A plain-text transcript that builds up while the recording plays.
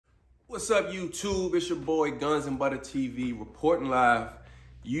What's up, YouTube? It's your boy Guns and Butter TV reporting live.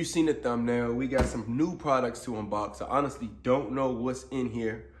 You seen the thumbnail. We got some new products to unbox. I honestly don't know what's in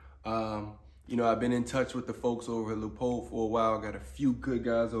here. I've been in touch with the folks over at Leupold for a while. Got a few good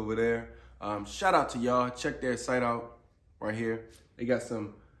guys over there. Shout out to y'all. Check their site out right here. They got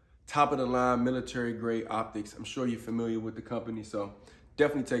some top of the line military grade optics. I'm sure you're familiar with the company, so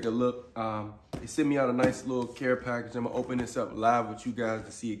definitely take a look. They sent me out a nice little care package. I'm gonna open this up live with you guys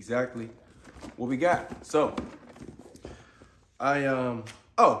to see exactly what we got. So,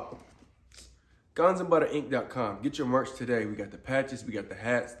 gunsandbutterinc.com. Get your merch today. We got the patches, we got the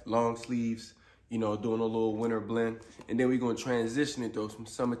hats, long sleeves, doing a little winter blend. And then we're gonna transition and throw some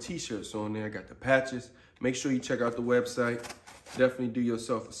summer t-shirts on there. I got the patches. Make sure you check out the website. Definitely do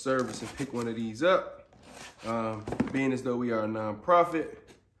yourself a service and pick one of these up. Being as though we are a non-profit,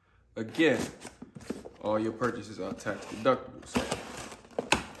 again, all your purchases are tax deductible. So,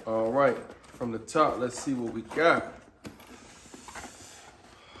 all right, from the top, let's see what we got.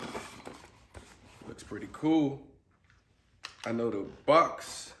 Looks pretty cool. I know the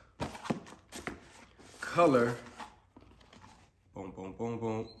box color. Boom, boom, boom,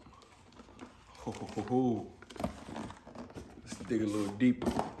 boom. Ho, ho, ho, ho. Let's dig a little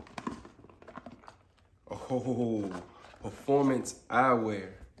deeper. Oh, performance eyewear.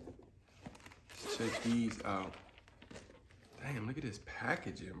 Let's check these out. Damn, look at this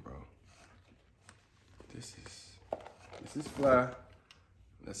packaging, bro. This is fly.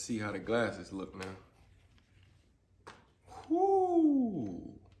 Let's see how the glasses look now.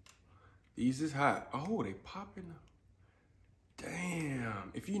 Whoo! These is hot. Oh, they popping up.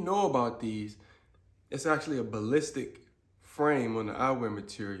 Damn. If you know about these, it's actually a ballistic frame on the eyewear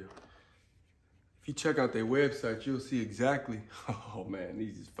material. If you check out their website, you'll see exactly. Oh man,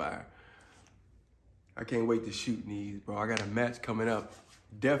 these is fire. I can't wait to shoot these, bro. I got a match coming up.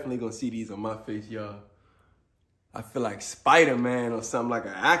 Definitely gonna see these on my face, y'all. I feel like Spider-Man or something, like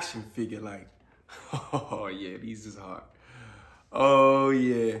an action figure. Like, oh yeah, these is hard. Oh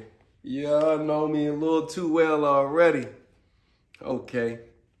yeah. Y'all know me a little too well already. Okay,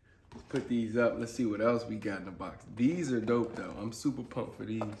 let's put these up. Let's see what else we got in the box. These are dope though. I'm super pumped for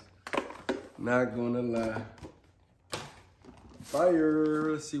these. Not gonna lie.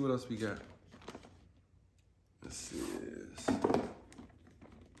 Fire. Let's see what else we got. This is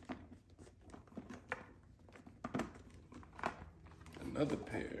another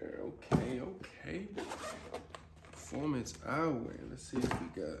pair. Okay. Performance eyewear. Let's see if we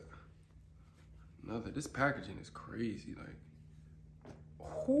got another. This packaging is crazy. Like,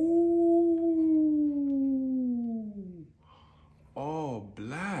 ooh, all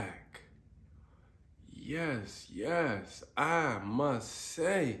black. Yes, I must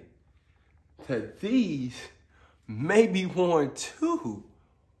say that these may be worn too.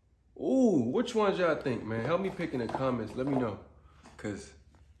 Ooh, which ones y'all think, man? Help me pick in the comments. Let me know, because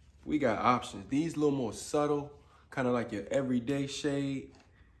we got options. These a little more subtle, kind of like your everyday shade.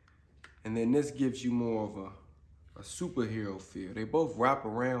 And then this gives you more of a superhero feel. They both wrap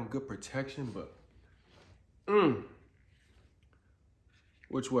around, good protection, but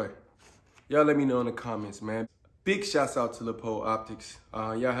which way? Y'all let me know in the comments, man. Big shouts out to Leupold Optics.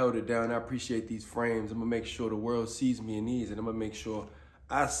 Y'all held it down. I appreciate these frames. I'm gonna make sure the world sees me in these, and I'm gonna make sure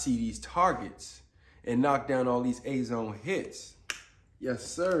I see these targets and knock down all these A-zone hits. Yes,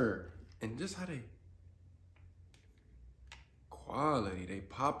 sir. And just how they quality, they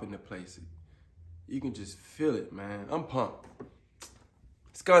pop into places. You can just feel it, man. I'm pumped.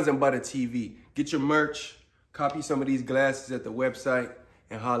 It's Guns and Butter TV. Get your merch, copy some of these glasses at the website,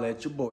 and holla at your boy.